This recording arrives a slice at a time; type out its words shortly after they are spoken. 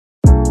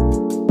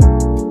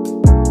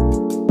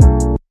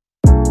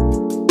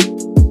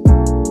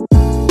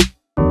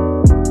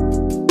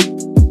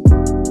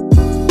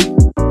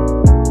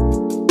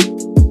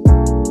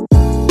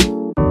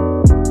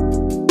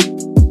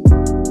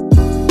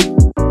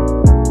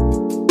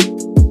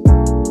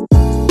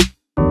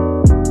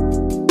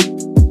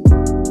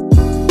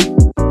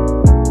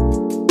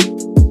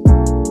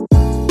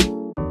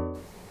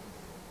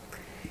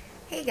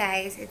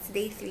guys, it's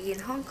day 3 in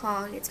Hong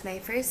Kong. It's my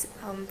first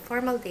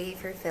formal day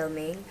for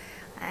filming.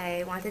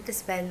 I wanted to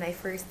spend my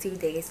first 2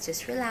 days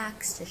just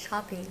relaxed, just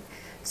shopping.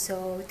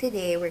 So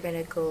today we're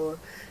gonna go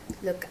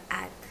look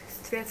at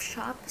thrift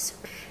shops.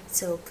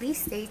 So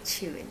please stay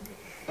tuned.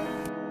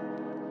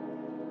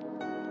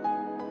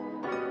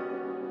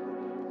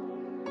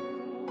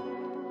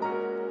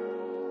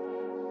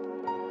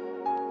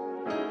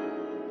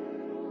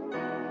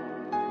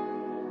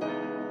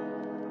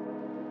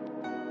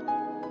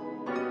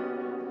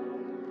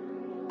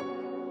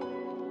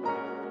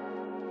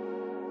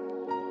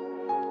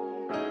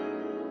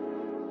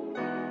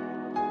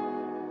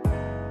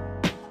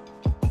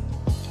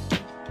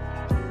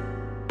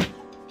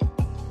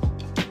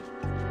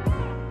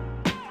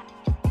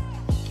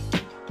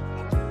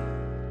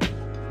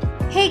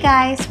 Hey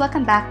guys!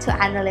 Welcome back to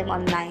Analim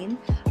Online.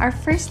 Our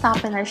first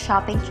stop on our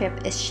shopping trip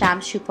is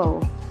Sham Shui Po.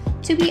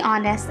 To be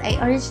honest, I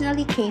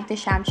originally came to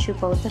Sham Shui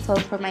Po to film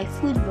for my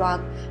food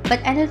vlog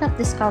but ended up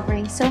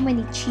discovering so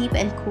many cheap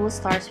and cool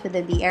stores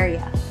within the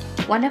area,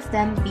 one of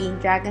them being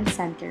Dragon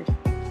Center.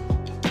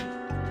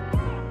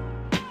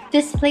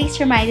 This place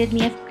reminded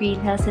me of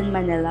Green Hills in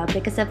Manila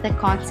because of the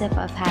concept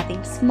of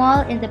having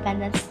small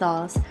independent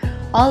stalls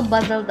all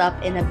bundled up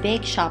in a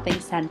big shopping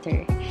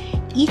center.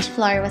 Each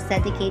floor was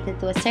dedicated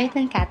to a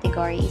certain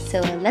category, so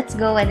let's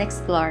go and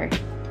explore.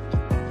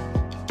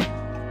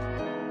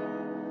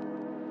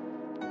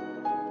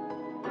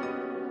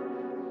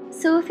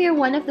 So if you're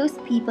one of those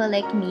people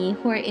like me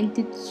who are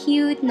into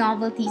cute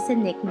novelties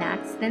and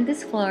knickknacks, then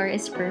this floor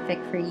is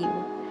perfect for you.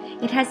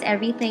 It has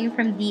everything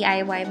from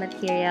DIY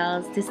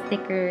materials to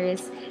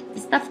stickers, to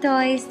stuffed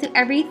toys, to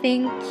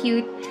everything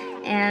cute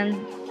and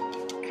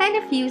kind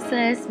of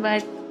useless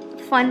but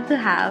fun to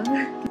have.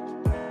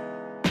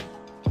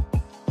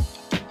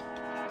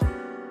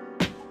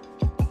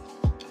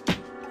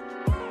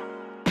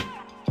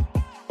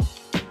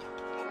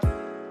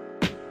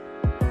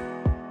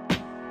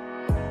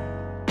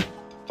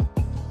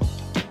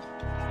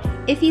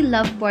 If you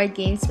love board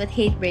games but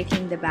hate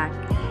breaking the bank,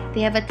 they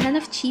have a ton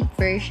of cheap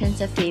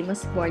versions of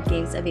famous board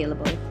games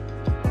available.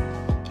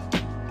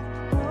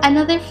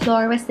 Another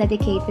floor was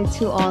dedicated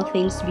to all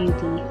things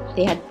beauty.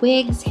 They had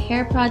wigs,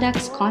 hair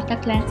products,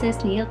 contact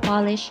lenses, nail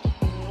polish,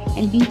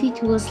 and beauty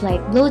tools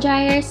like blow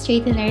dryers,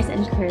 straighteners,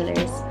 and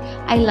curlers.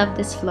 I love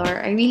this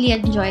floor. I really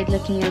enjoyed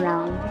looking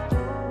around.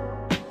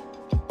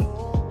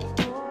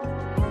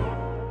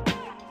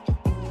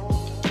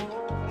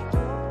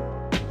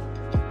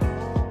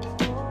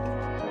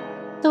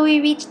 So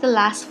we reached the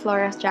last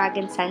floor of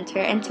Dragon Center,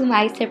 and to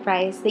my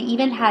surprise, they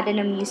even had an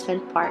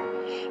amusement park,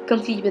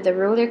 complete with a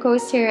roller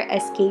coaster, a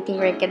skating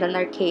rink, and an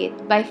arcade.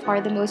 By far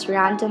the most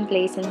random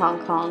place in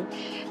Hong Kong.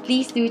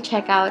 Please do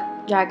check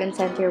out Dragon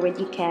Center when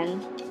you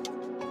can.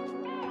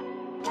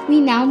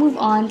 We now move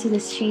on to the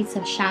streets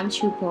of Sham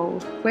Shui Po,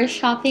 where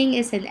shopping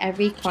is in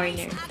every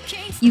corner.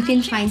 You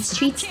can find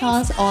street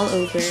stalls all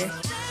over.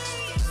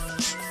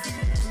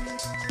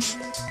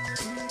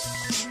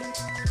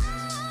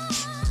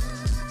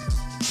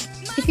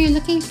 If you're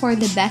looking for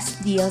the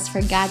best deals for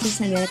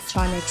gadgets and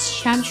electronics,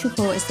 Sham Shui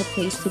Po is the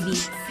place to be.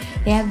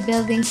 They have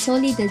buildings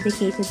solely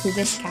dedicated to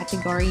this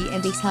category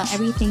and they sell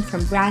everything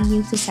from brand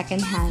new to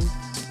second-hand.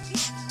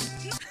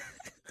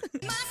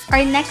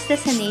 Our next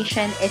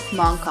destination is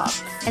Mong Kok,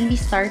 and we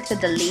start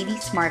with the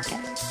ladies' market,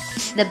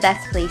 the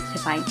best place to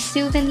find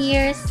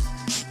souvenirs,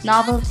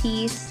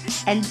 novelties,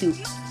 and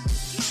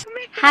dupes.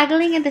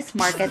 Haggling in this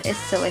market is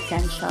so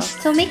essential,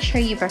 so make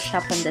sure you brush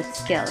up on that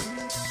skill.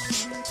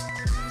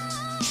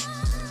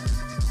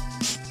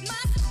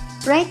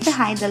 Right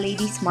behind the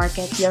ladies'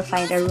 market, you'll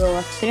find a row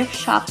of thrift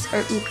shops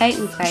or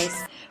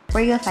ukay-ukays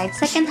where you'll find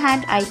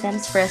second-hand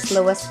items for as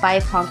low as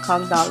 5 Hong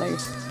Kong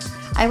dollars.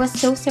 I was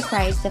so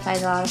surprised to find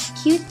a lot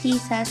of cute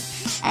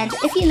pieces, and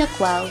if you look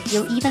well,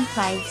 you'll even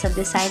find some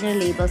designer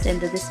labels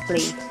in the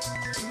display.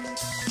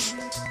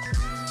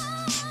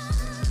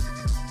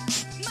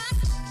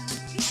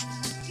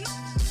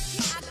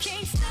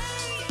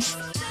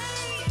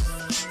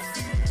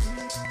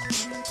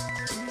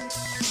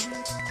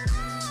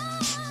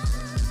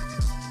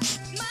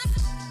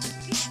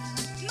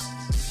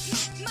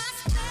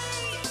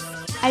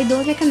 I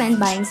don't recommend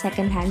buying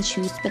second-hand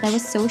shoes, but I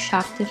was so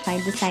shocked to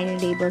find designer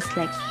labels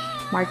like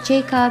Marc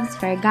Jacobs,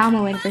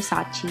 Ferragamo, and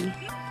Versace.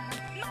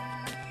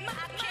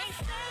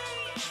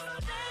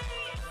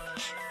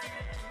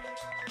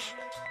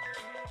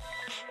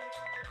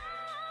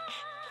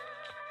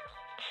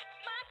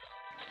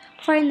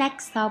 For our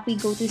next stop, we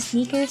go to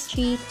Sneaker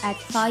Street at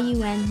Fa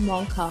Yuen,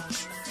 Mong Kok.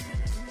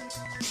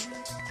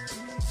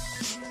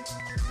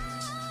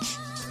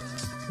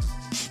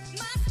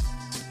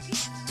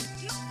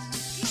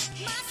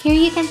 Here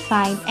you can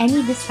find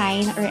any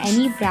design or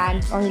any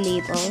brand or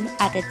label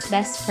at its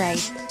best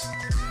price.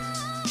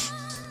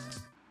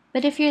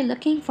 But if you're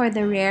looking for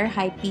the rare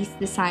high-piece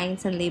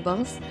designs and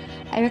labels,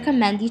 I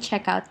recommend you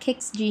check out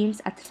Kix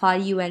Dreams at Fa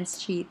Yuen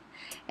Street.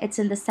 It's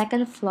in the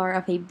second floor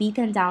of a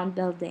beaten-down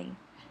building.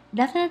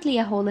 Definitely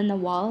a hole in the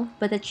wall,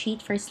 but a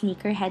treat for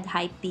sneakerhead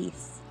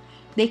hypebeasts.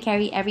 They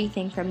carry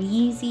everything from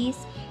Yeezys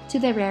to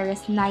the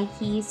rarest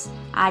Nikes,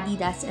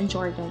 Adidas, and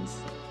Jordans.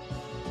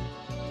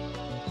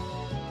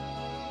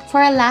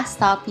 For our last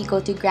stop, we go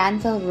to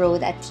Granville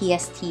Road at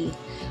TST,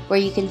 where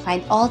you can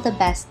find all the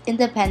best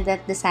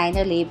independent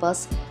designer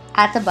labels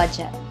at a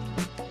budget.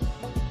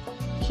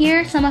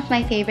 Here are some of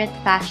my favorite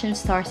fashion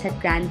stores at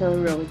Granville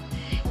Road.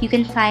 You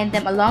can find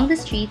them along the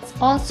streets,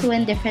 also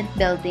in different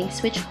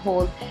buildings which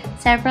hold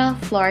several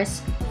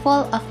floors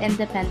full of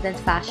independent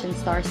fashion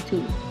stores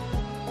too.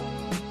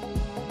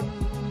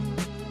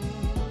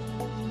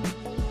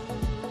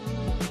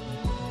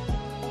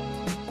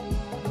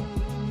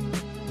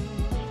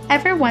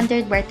 Ever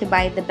wondered where to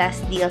buy the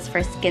best deals for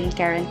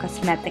skincare and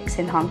cosmetics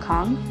in Hong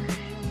Kong?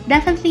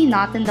 Definitely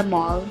not in the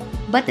mall,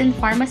 but in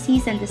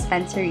pharmacies and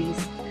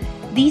dispensaries.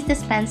 These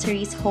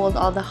dispensaries hold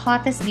all the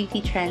hottest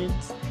beauty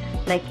trends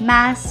like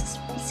masks,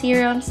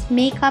 serums,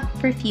 makeup,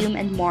 perfume,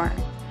 and more.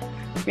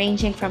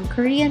 Ranging from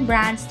Korean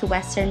brands to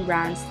Western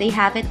brands, they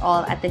have it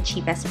all at the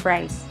cheapest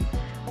price.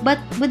 But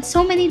with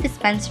so many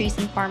dispensaries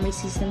and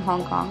pharmacies in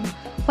Hong Kong,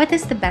 what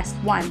is the best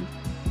one?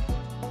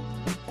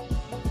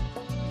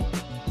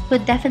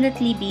 Would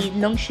definitely be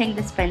Shing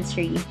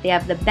Dispensary. They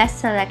have the best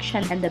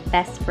selection and the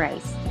best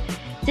price.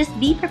 Just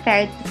be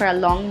prepared for a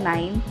long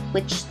line,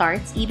 which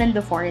starts even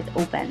before it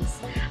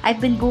opens.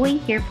 I've been going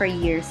here for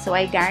years, so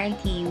I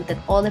guarantee you that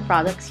all the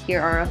products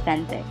here are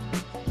authentic.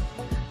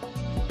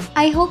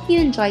 I hope you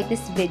enjoyed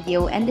this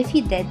video, and if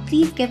you did,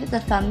 please give it a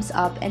thumbs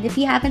up, and if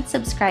you haven't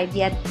subscribed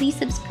yet, please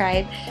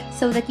subscribe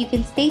so that you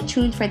can stay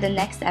tuned for the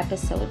next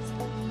episodes.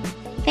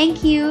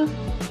 Thank you,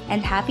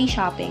 and happy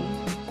shopping!